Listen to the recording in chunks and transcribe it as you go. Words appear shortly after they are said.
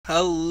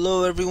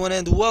Hello everyone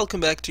and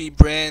welcome back to a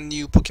brand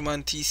new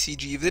Pokemon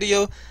TCG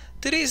video.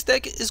 Today's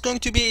deck is going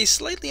to be a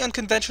slightly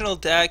unconventional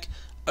deck,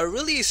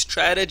 really a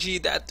strategy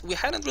that we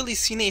hadn't really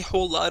seen a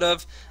whole lot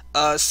of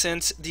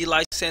since the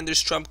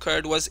Lysandre's Trump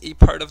card was a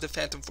part of the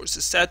Phantom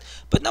Forces set.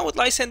 But now with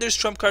Lysandre's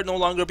Trump card no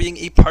longer being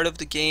a part of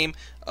the game,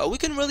 we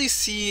can really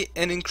see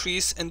an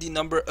increase in the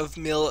number of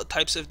mill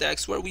types of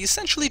decks where we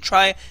essentially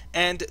try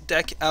and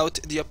deck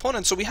out the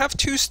opponent. So we have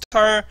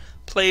 2-star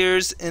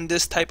players in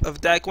this type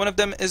of deck. One of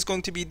them is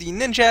going to be the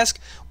Ninjask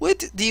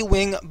with the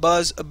Wing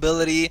Buzz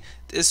ability.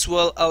 This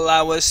will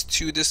allow us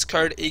to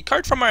discard a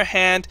card from our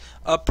hand,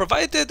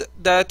 provided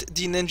that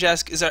the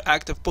Ninjask is our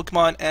active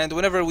Pokemon, and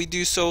whenever we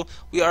do so,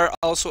 we are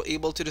also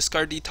able to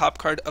discard the top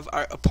card of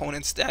our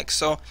opponent's deck.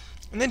 So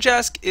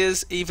Ninjask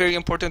is a very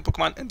important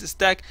Pokemon in this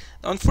deck.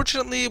 Now,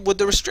 unfortunately, with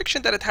the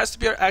restriction that it has to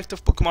be our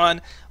active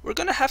Pokemon, we're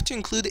going to have to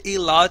include a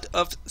lot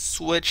of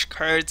switch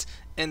cards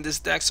in this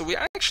deck. So we're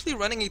actually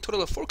running a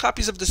total of 4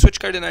 copies of the switch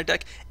card in our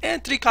deck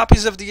and 3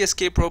 copies of the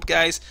escape rope,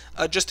 guys,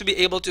 just to be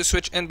able to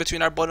switch in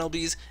between our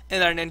Bunnelbys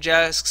and our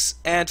Ninjasks,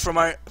 and from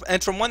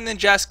one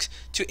Ninjask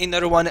to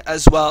another one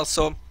as well.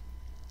 So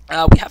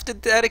we have to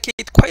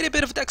dedicate quite a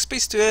bit of deck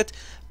space to it,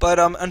 but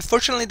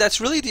unfortunately that's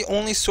really the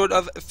only sort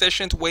of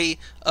efficient way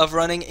of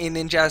running a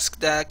Ninjask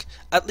deck,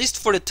 at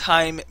least for the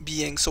time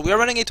being. So we are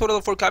running a total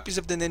of 4 copies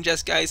of the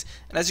Ninjask, guys,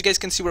 and as you guys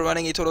can see, we're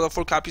running a total of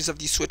 4 copies of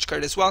the switch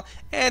card as well,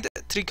 and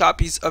 3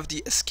 copies of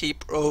the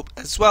escape rope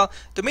as well.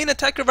 The main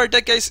attacker of our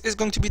deck, guys, is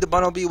going to be the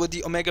Bunnelby with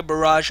the Omega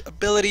Barrage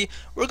ability.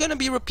 We're going to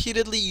be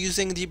repeatedly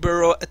using the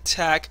Burrow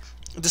attack,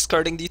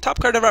 discarding the top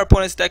card of our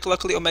opponent's deck.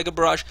 Luckily, Omega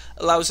Barrage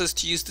allows us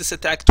to use this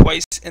attack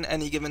twice in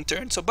any given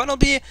turn. So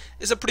Bunnelby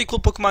is a pretty cool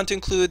Pokemon to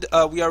include.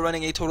 We are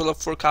running a total of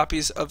 4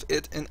 copies of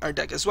it in our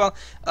deck as well.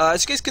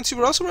 As you guys can see,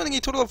 we're also running a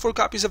total of 4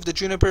 copies of the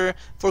Juniper,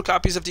 4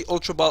 copies of the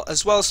Ultra Ball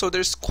as well. So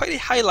there's quite a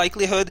high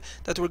likelihood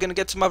that we're going to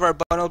get some of our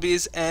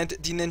Bunnelbys and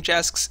the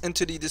Ninjasks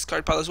into the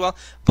discard pile as well.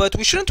 But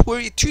we shouldn't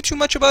worry too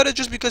much about it,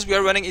 just because we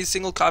are running a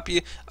single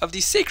copy of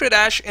the Sacred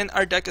Ash in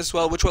our deck as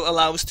well, which will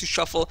allow us to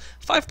shuffle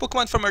 5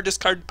 Pokemon from our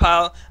discard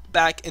pile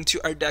back into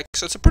our deck.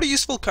 So it's a pretty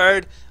useful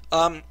card.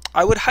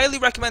 I would highly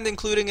recommend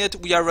including it.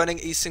 We are running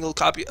a single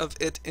copy of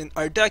it in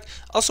our deck.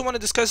 Also want to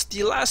discuss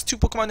the last 2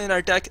 Pokemon in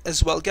our deck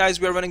as well, guys.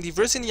 We are running the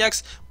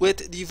Verzinix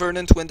with the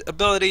Verdant Wind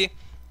ability.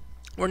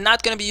 We're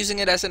not going to be using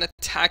it as an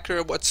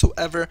attacker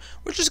whatsoever.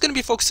 We're just going to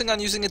be focusing on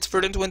using its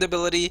Verdant Wind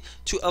ability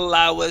to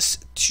allow us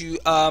to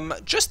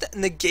just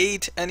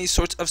negate any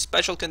sorts of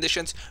special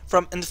conditions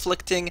from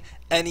inflicting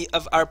any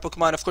of our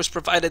Pokemon, of course,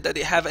 provided that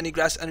they have any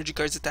Grass Energy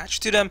cards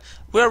attached to them.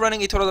 We're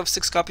running a total of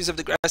 6 copies of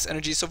the Grass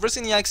Energy, so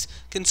Verzinix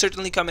can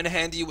certainly come in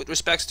handy with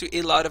respects to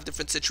a lot of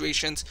different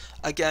situations.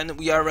 Again,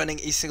 we are running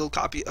a single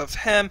copy of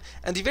him.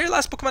 And the very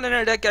last Pokemon in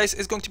our deck, guys,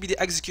 is going to be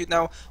the Execute.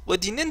 Now,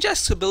 with the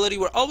Ninjask's ability,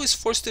 we're always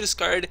forced to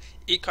discard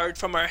a card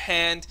from our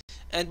hand,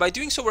 and by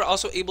doing so, we're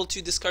also able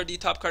to discard the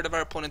top card of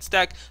our opponent's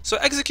deck. So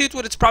Execute,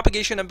 with its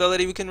propagation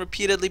ability, we can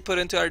repeatedly put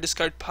into our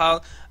discard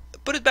pile,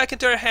 put it back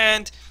into our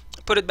hand,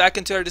 put it back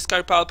into our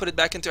discard pile, put it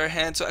back into our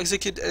hand. So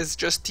Execute is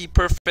just the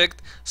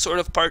perfect sort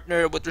of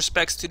partner with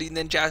respects to the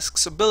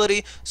Ninjask's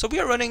ability. So we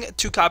are running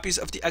 2 copies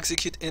of the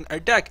Execute in our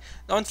deck.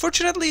 Now,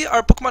 unfortunately,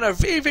 our Pokemon are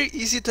very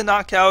easy to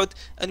knock out,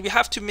 and we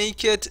have to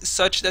make it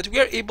such that we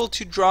are able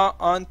to draw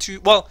onto,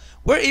 well,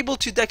 we're able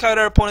to deck out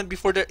our opponent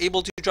before they're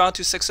able to draw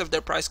onto 6 of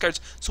their prize cards.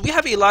 So we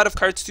have a lot of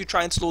cards to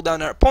try and slow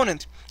down our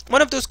opponent.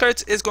 One of those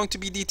cards is going to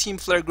be the Team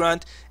Flare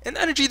Grunt. An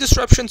Energy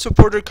Disruption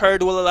supporter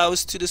card will allow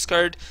us to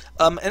discard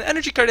an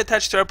energy card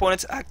attached to our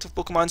opponent's active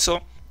Pokemon. So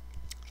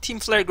Team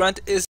Flare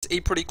Grunt is a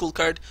pretty cool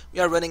card. We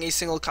are running a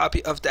single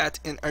copy of that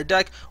in our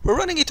deck. We're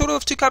running a total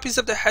of 2 copies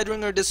of the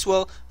Headringer. This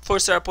will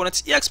force our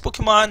opponent's EX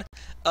Pokemon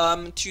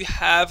to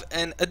have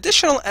an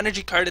additional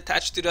energy card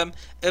attached to them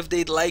if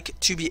they'd like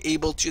to be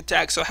able to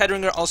attack. So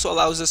Headringer also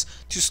allows us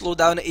to slow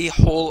down a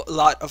whole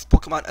lot of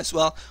Pokemon as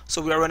well.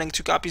 So we are running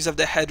 2 copies of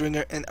the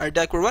Headringer in our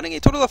deck. We're running a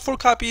total of 4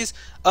 copies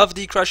of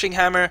the Crushing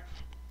Hammer.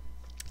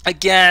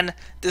 Again,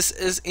 this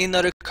is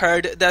another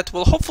card that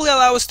will hopefully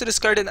allow us to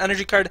discard an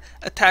energy card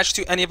attached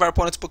to any of our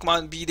opponent's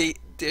Pokemon, be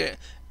they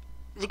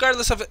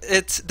regardless of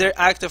it's their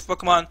active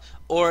Pokemon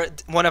or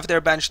one of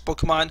their benched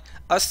Pokemon.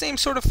 Same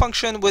sort of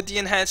function with the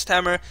Enhanced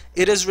Hammer.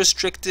 It is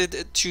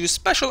restricted to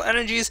special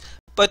energies,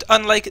 but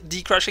unlike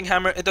the Crushing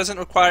Hammer, it doesn't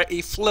require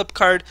a flip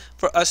card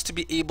for us to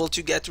be able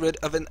to get rid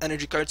of an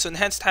energy card. So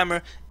Enhanced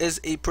Hammer is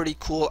a pretty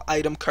cool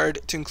item card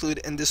to include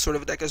in this sort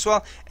of deck as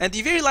well. And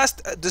the very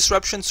last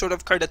disruption sort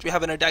of card that we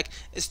have in our deck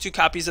is 2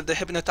 copies of the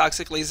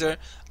Hypnotoxic Laser.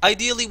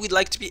 Ideally, we'd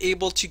like to be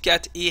able to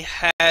get a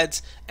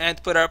Heads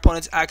and put our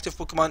opponent's active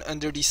Pokemon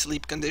under the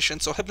sleep condition.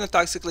 So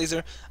Hypnotoxic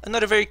Laser,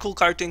 another very cool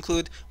card to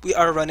include. We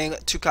are running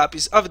 2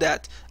 copies of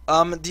that.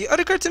 The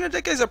other cards in our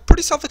deck, guys, are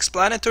pretty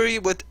self-explanatory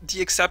with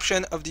the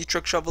exception of the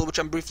Trick Shuffle, which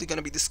I'm briefly going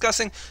to be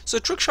discussing. So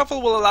Trick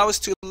Shuffle will allow us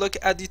to look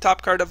at the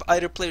top card of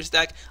either player's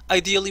deck.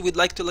 Ideally, we'd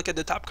like to look at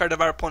the top card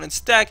of our opponent's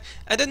deck,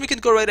 and then we can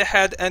go right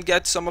ahead and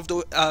get some of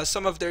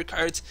their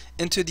cards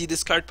into the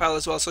discard pile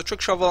as well. So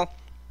Trick Shuffle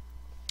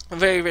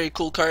Very, very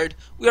cool card.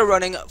 We are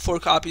running 4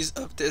 copies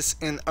of this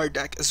in our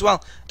deck as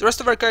well. The rest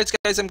of our cards,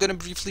 guys, I'm going to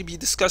briefly be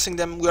discussing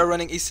them. We are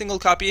running a single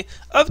copy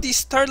of the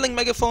Startling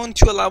Megaphone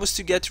to allow us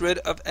to get rid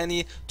of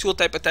any tool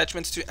type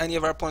attachments to any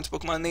of our opponent's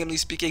Pokemon. Namely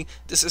speaking,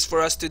 this is for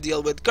us to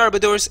deal with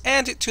Garbodors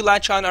and to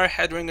latch on our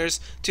Headringers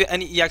to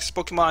any EX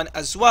Pokemon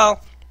as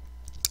well.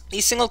 A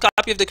single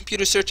copy of the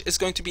Computer Search is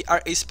going to be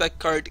our A-Spec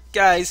card,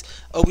 guys.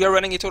 We are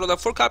running a total of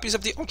 4 copies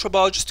of the Ultra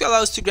Ball just to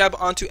allow us to grab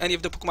onto any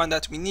of the Pokemon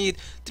that we need.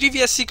 3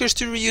 VS Seekers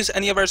to reuse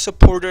any of our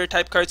supporter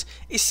type cards.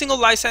 A single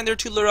Lysandre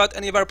to lure out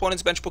any of our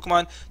opponent's bench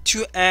Pokemon.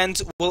 2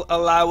 Ends will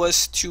allow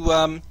us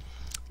to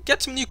get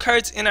some new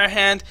cards in our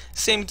hand.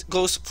 Same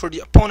goes for the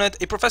opponent.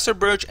 A Professor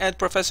Birch and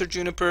Professor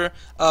Juniper.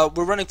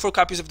 We're running 4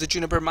 copies of the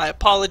Juniper, my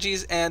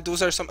apologies, and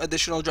those are some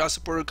additional draw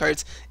supporter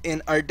cards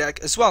in our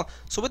deck as well.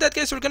 So with that,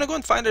 guys, we're gonna go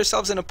and find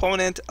ourselves an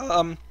opponent.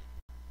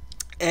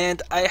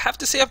 And I have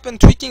to say I've been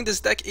tweaking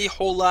this deck a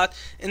whole lot.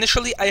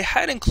 Initially, I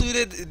had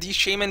included the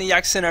Shaman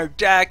EX in our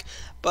deck,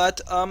 but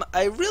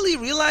I really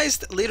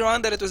realized later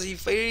on that it was a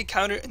very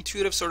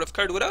counterintuitive sort of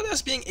card. Without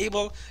us being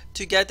able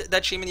to get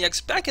that Shaman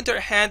EX back into our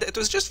hand, it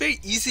was just very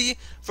easy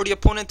for the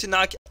opponent to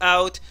knock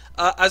out,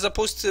 as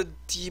opposed to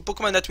the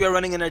Pokemon that we are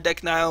running in our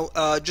deck now,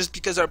 just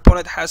because our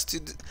opponent has to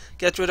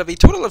get rid of a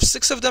total of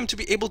 6 of them to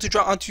be able to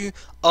draw onto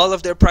all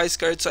of their prize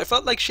cards. So I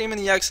felt like Shaman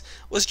EX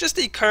was just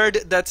a card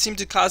that seemed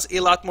to cause a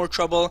lot more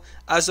trouble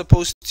as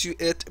opposed to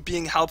it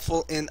being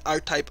helpful in our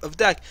type of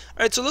deck.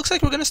 Alright, so it looks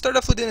like we're going to start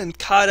off with an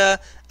Inkata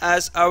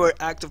as our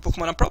active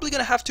Pokemon. I'm probably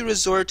going to have to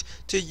resort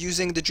to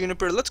using the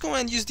Juniper. Let's go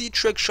and use the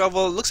Trick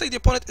Shovel. Looks like the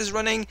opponent is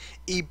running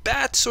a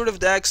Bat sort of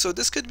deck, so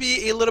this could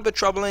be a little bit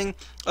troubling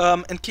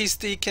in case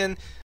they can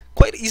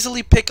quite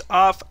easily pick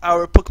off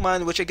our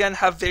Pokemon, which again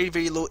have very,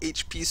 very low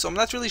HP. So I'm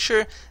not really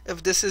sure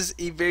if this is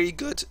a very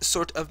good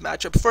sort of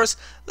matchup. First,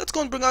 let's go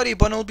and bring out a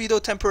Bunnelby though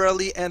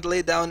temporarily and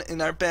lay down in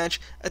our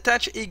bench.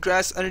 Attach a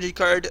Grass Energy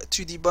card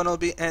to the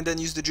Bunnelby and then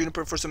use the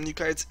Juniper for some new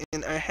cards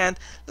in our hand.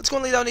 Let's go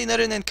and lay down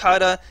another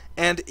Ninkata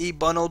and a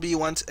Bunnelby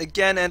once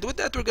again. And with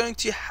that, we're going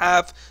to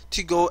have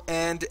to go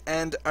and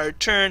end our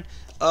turn.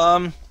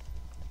 I'm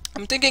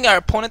thinking our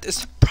opponent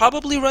is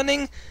probably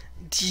running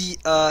the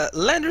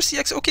Landorus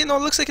EX. Okay, no,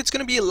 it looks like it's going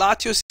to be a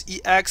Latios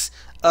EX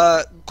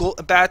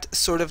Bat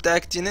sort of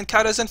deck. The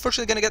Ninkata is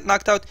unfortunately going to get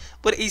knocked out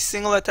with a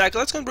single attack.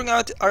 Let's go and bring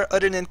out our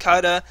other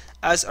Ninkata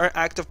as our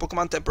active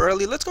Pokemon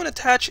temporarily. Let's go and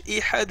attach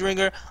a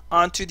Headringer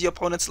onto the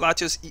opponent's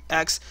Latios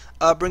EX.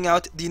 Bring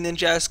out the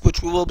Ninjask,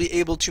 which we will be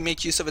able to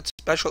make use of its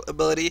special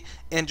ability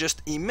in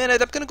just a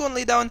minute. I'm going to go and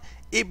lay down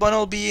a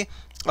Bunnelby.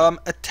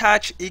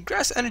 Attach a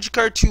Grass Energy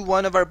card to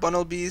one of our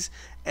Bunnelbys,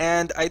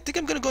 and I think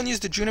I'm gonna go and use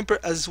the Juniper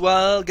as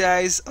well,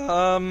 guys.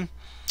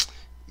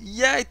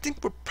 Yeah, I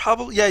think we're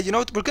probably, yeah, you know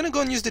what, we're gonna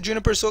go and use the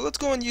Juniper, so let's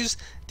go and use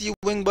the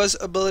Wing Buzz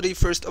ability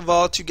first of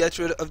all to get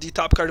rid of the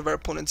top card of our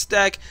opponent's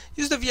deck.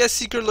 Use the VS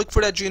Seeker, look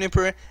for that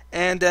Juniper,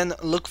 and then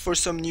look for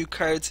some new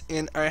cards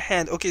in our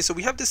hand. Okay, so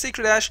we have the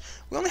Sacred Ash.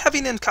 We only have a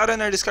Ninkata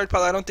in our discard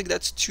pile. I don't think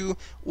that's too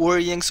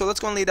worrying, so let's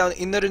go and lay down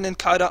another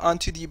Ninkata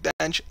onto the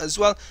bench as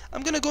well.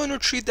 I'm gonna go and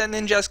retreat that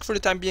Ninjask for the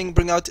time being,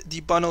 bring out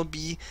the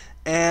Bunnelby,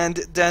 and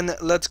then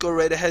let's go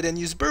right ahead and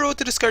use Burrow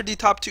to discard the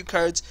top 2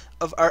 cards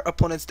of our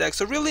opponent's deck.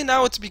 So really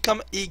now it's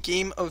become a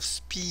game of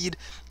speed.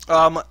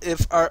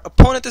 If our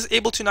opponent is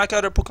able to knock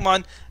out our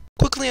Pokemon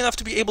quickly enough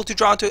to be able to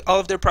draw into all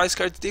of their prize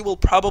cards, they will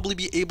probably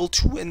be able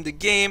to win the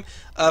game.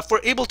 If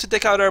we're able to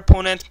take out our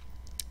opponent,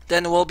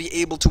 then we'll be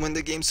able to win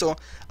the game. So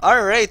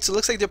alright, so it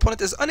looks like the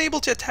opponent is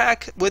unable to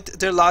attack with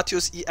their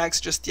Latios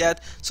EX just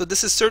yet, so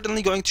this is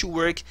certainly going to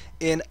work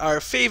in our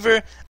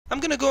favor. I'm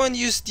gonna go and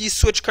use the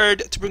Switch card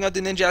to bring out the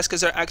Ninjask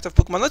as our active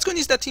Pokemon. Let's go and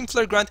use that Team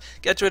Flare Grunt,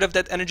 get rid of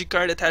that energy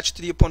card attached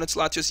to the opponent's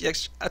Latios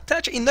EX.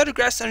 Attach another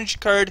Grass Energy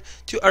card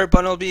to our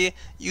Bunnelby.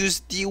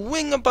 Use the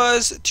Wing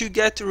Buzz to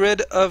get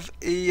rid of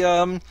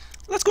a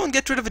let's go and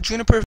get rid of a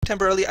Juniper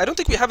temporarily. I don't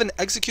think we have an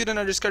Execute in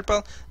our discard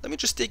pile. Let me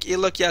just take a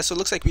look. Yeah, so it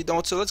looks like we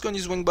don't. So let's go and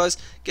use Wing Buzz.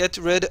 Get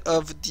rid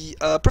of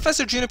the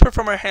Professor Juniper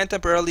from our hand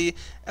temporarily.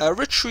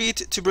 Retreat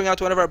to bring out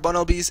one of our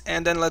Bunnelbys.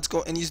 And then let's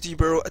go and use the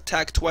Burrow,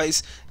 attack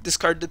twice.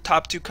 Discard the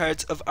top 2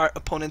 cards of our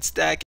opponent's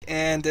deck.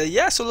 And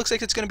yeah, so it looks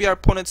like it's going to be our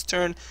opponent's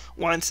turn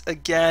once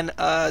again.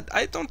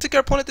 I don't think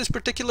our opponent is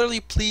particularly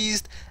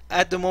pleased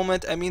at the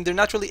moment. I mean, they're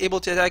not really able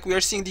to attack. We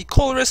are seeing the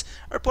Colress.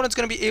 Our opponent's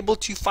going to be able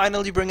to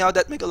finally bring out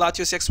that Mega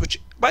Latios EX, which,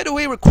 by the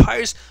way,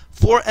 requires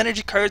 4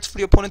 energy cards for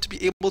the opponent to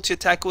be able to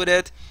attack with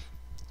it.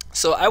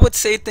 So I would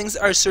say things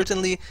are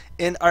certainly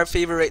in our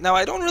favor right now.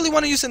 I don't really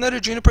want to use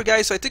another Juniper,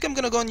 guys, so I think I'm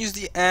going to go and use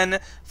the N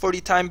for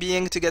the time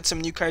being to get some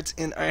new cards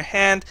in our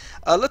hand.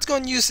 Let's go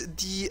and use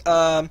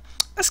the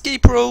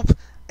Escape Rope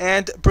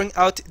and bring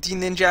out the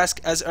Ninjask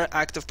as our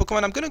active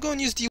Pokemon. I'm going to go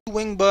and use the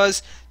Wing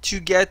Buzz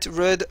to get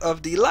rid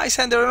of the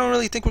Lysandre. I don't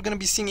really think we're going to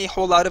be seeing a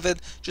whole lot of it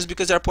just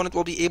because our opponent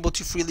will be able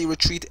to freely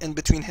retreat in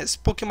between his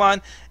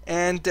Pokemon,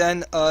 and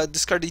then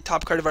discard the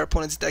top card of our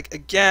opponent's deck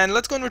again.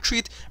 Let's go and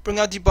retreat, bring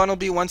out the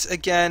Bunnelby once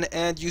again,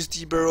 and use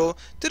the Burrow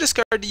to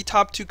discard the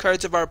top 2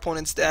 cards of our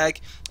opponent's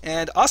deck.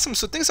 And awesome,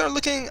 so things are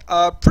looking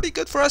pretty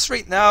good for us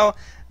right now.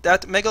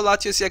 that Mega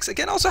Latios EX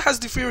again also has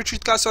the free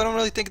retreat cost, so I don't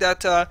really think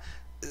that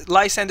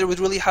Lysandre would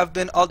really have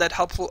been all that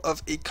helpful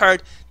of a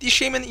card. The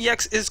Shaman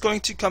EX is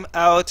going to come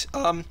out.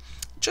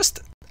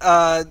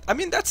 I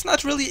mean, that's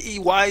not really a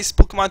wise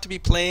Pokemon to be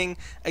playing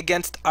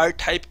against our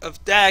type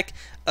of deck.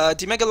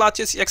 The Mega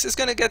Latios EX is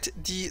going to get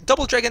the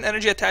Double Dragon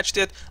energy attached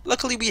to it.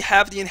 Luckily, we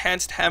have the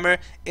Enhanced Hammer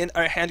in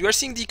our hand. We are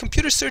seeing the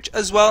Computer Search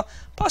as well.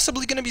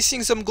 Possibly going to be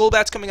seeing some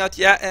Golbats coming out.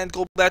 Yeah, and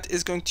Golbat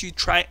is going to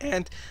try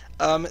and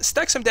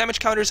stack some damage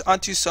counters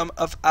onto some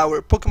of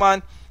our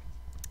Pokemon.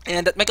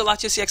 And that Mega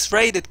Latios EX,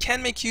 right, it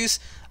can make use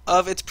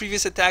of its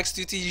previous attacks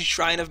due to the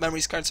Shrine of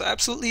Memories card. So I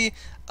absolutely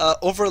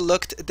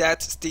overlooked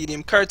that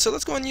Stadium card. So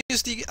let's go and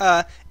use the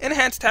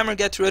Enhanced Hammer,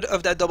 get rid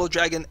of that Double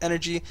Dragon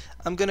energy.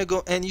 I'm going to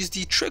go and use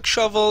the Trick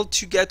Shovel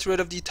to get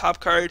rid of the top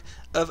card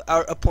of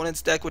our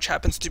opponent's deck, which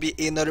happens to be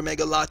another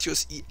Mega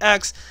Latios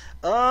EX.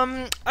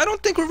 I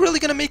don't think we're really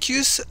going to make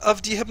use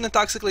of the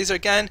Hypnotoxic Laser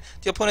again.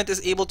 The opponent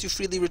is able to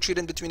freely retreat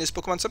in between his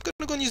Pokemon, so I'm going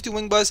to go and use the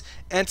Wing Buzz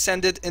and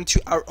send it into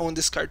our own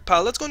discard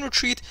pile. Let's go and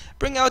retreat,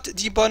 bring out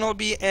the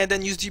Bunnelby, and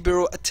then use the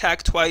Burrow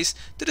attack twice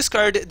to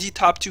discard the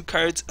top 2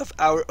 cards of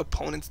our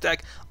opponent's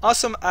deck.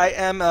 Awesome. I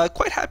am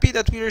quite happy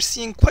that we are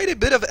seeing quite a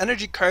bit of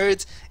energy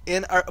cards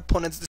in our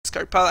opponent's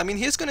discard pile. I mean,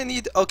 he's going to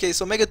need, okay,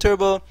 so Mega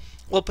Turbo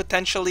will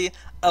potentially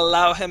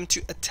allow him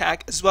to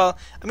attack as well.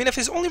 I mean, if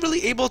he's only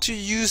really able to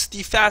use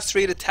the fast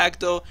rate attack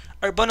though,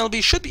 our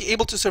Bunnelby should be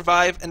able to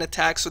survive an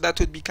attack, so that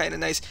would be kind of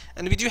nice.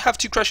 And we do have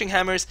 2 Crushing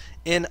Hammers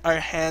in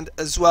our hand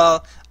as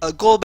well. A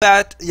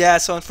Golbat, yeah,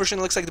 so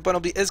unfortunately it looks like the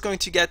Bunnelby is going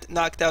to get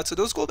knocked out. So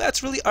those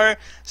Golbats really are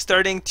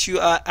starting to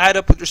add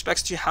up with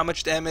respects to how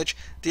much damage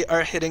they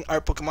are hitting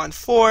our Pokemon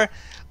for.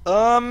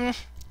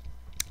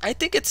 I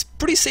think it's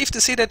pretty safe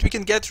to say that we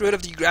can get rid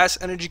of the Grass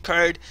Energy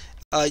card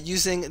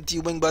using the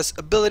Wing Buzz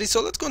ability.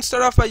 So let's go and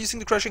start off by using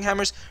the Crushing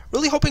Hammers.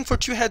 Really hoping for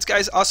 2 heads,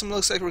 guys. Awesome.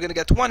 Looks like we're going to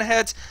get 1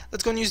 heads.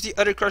 Let's go and use the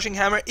other Crushing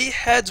Hammer. 8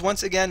 heads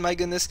once again. My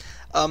goodness.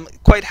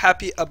 Quite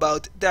happy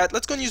about that.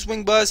 Let's go and use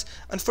Wing Buzz.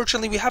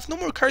 Unfortunately, we have no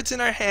more cards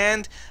in our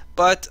hand,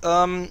 but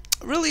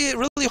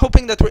really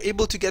hoping that we're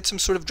able to get some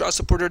sort of draw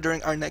supporter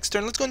during our next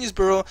turn. Let's go and use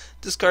Burrow,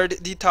 discard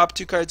the top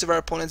 2 cards of our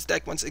opponent's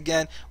deck once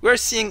again. We're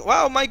seeing,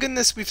 wow, my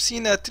goodness, we've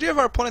seen 3 of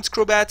our opponent's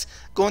Crobats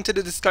go into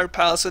the discard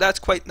pile, so that's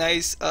quite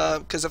nice,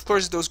 because of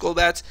course those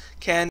Golbats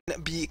can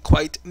be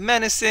quite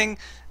menacing.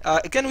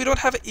 Again, we don't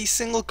have a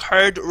single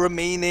card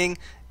remaining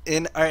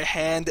in our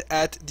hand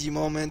at the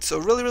moment, so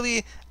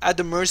really at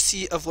the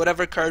mercy of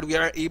whatever card we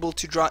are able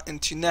to draw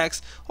into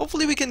next.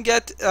 Hopefully we can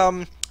get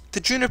the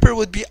Juniper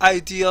would be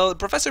ideal.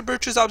 Professor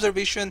Birch's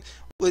Observation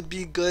would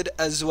be good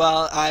as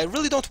well. I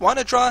really don't want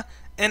to draw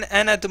an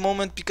N at the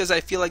moment because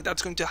I feel like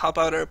that's going to help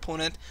out our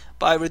opponent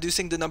by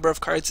reducing the number of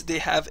cards they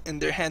have in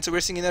their hand. So we're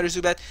seeing another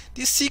Zubat.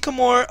 The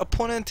Sycamore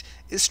opponent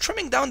is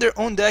trimming down their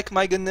own deck,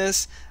 my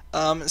goodness.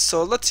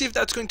 So let's see if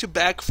that's going to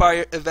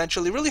backfire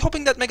eventually. Really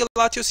hoping that Mega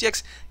Latios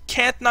EX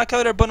can't knock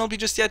out our Bunnelby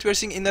just yet. We're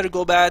seeing another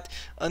Golbat.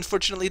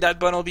 Unfortunately, that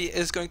Bunnelby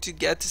is going to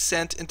get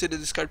sent into the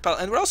discard pile.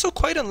 And we're also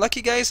quite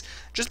unlucky, guys,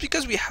 just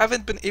because we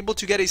haven't been able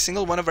to get a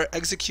single one of our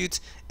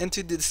Executes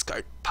into the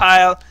discard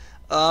pile.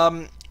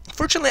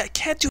 Unfortunately, I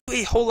can't do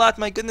a whole lot.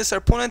 My goodness, our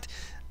opponent,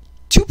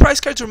 2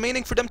 prize cards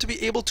remaining for them to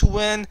be able to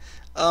win.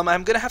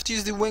 I'm going to have to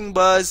use the Wing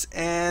Buzz,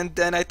 and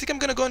then I think I'm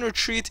going to go and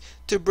retreat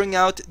to bring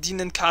out the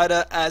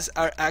Nincada as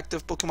our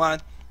active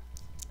Pokemon.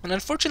 And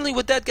unfortunately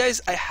with that,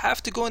 guys, I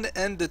have to go and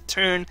end the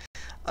turn.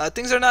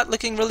 Things are not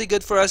looking really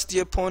good for us. The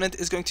opponent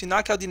is going to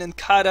knock out the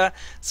Nincada.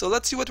 So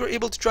let's see what we're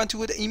able to draw into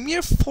with a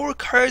mere 4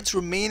 cards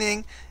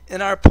remaining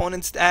in our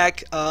opponent's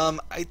deck.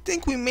 I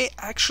think we may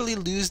actually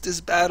lose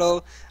this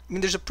battle. I mean,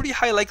 there's a pretty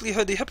high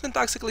likelihood. The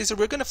Hypnotoxic Laser,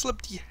 we're going to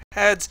flip the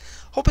heads,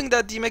 hoping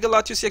that the Mega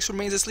Latios EX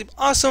remains asleep.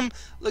 Awesome.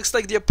 Looks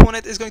like the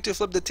opponent is going to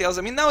flip the tails.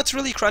 I mean, now it's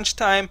really crunch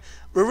time.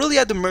 We're really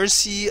at the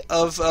mercy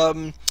of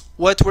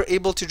what we're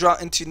able to draw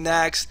into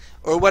next,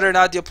 or whether or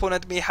not the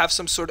opponent may have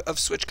some sort of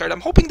switch card.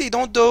 I'm hoping they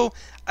don't, though.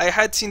 I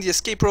had seen the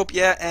Escape Rope,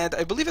 yeah, and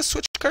I believe a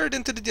switch card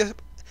into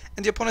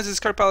the opponent's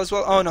discard pile as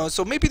well. Oh no,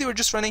 so maybe they were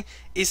just running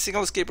a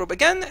single Escape Rope.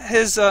 Again,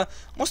 his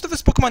most of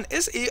his Pokemon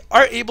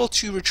are able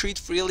to retreat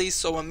freely,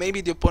 so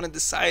maybe the opponent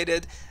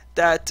decided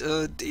that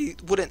they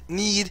wouldn't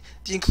need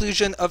the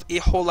inclusion of a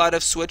whole lot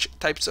of switch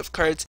types of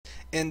cards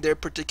in their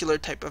particular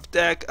type of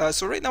deck.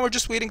 So right now we're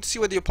just waiting to see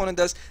what the opponent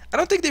does. I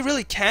don't think they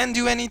really can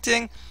do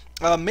anything.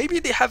 Maybe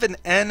they have an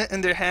N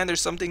in their hand or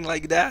something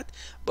like that,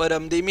 but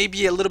they may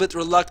be a little bit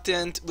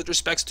reluctant with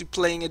respects to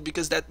playing it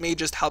because that may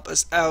just help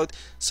us out.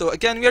 So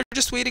again, we are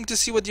just waiting to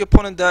see what the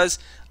opponent does.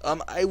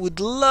 I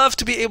would love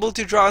to be able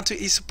to draw into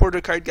a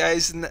supporter card,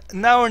 guys.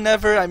 Now or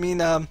never. I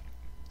mean,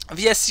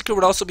 VS Secret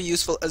would also be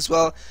useful as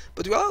well,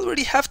 but we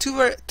already have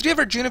 3 of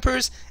our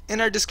Junipers in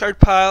our discard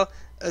pile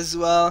as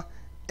well.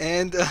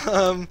 And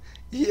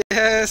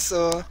yeah,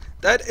 so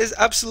that is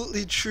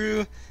absolutely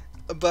true.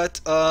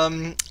 But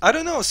I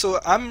don't know, so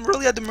I'm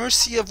really at the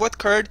mercy of what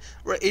card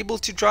we're able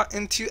to draw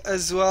into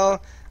as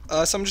well.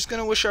 So I'm just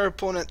going to wish our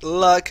opponent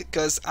luck,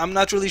 because I'm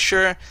not really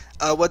sure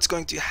what's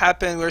going to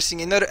happen. We're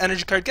seeing another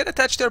energy card get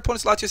attached to our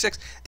opponent's Latios EX.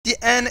 The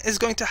N is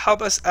going to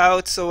help us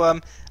out,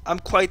 so I'm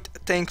quite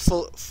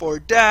thankful for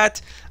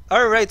that.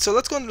 Alright, so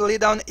let's go and lay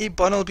down a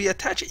Bunnelby,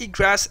 attach a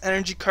grass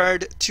energy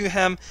card to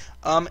him,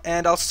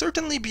 and I'll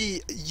certainly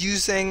be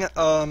using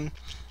the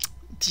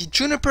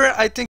Juniper.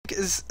 I think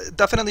is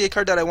definitely a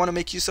card that I want to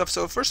make use of.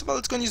 So first of all,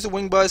 let's go and use the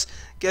Wing Buzz,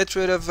 get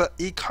rid of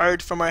a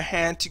card from our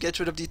hand to get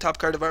rid of the top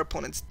card of our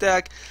opponent's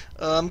deck.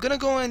 I'm gonna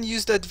go and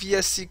use that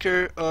VS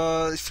Seeker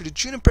for the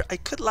Juniper. I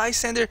could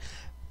Lysandre.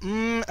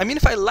 I mean,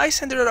 if I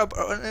Lysandre up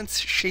opponent's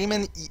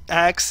Shaman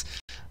EX,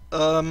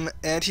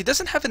 and he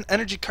doesn't have an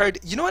energy card,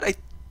 you know what? I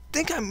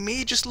think I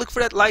may just look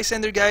for that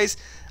Lysandre, guys.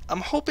 I'm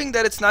hoping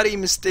that it's not a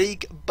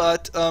mistake,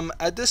 but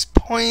at this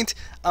point,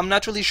 I'm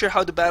not really sure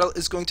how the battle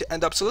is going to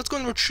end up. So let's go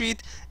and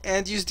retreat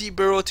and use the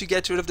Burrow to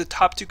get rid of the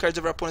top 2 cards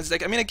of our opponent's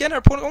deck. I mean, again, our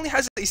opponent only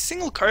has a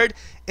single card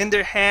in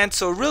their hand,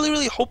 so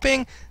really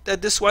hoping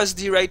that this was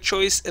the right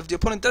choice. If the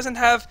opponent doesn't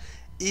have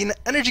an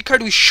energy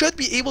card, we should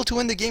be able to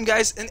win the game,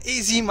 guys. An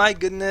AZ, my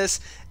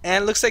goodness.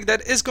 And looks like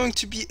that is going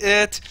to be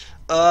it.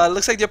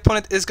 Looks like the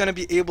opponent is going to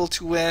be able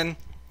to win.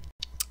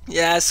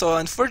 Yeah, so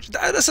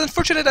as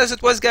unfortunate as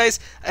it was,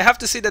 guys, I have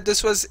to say that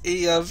this was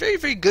a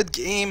very good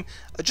game.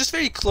 Just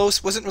very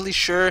close, wasn't really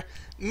sure.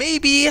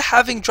 Maybe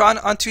having drawn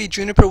onto a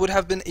Juniper would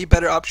have been a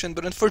better option,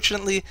 but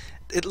unfortunately,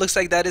 it looks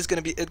like that is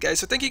going to be it, guys.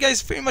 So thank you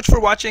guys very much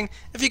for watching.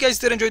 If you guys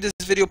did enjoy this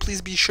video,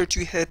 please be sure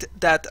to hit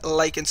that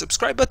like and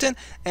subscribe button,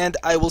 and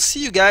I will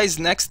see you guys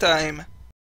next time.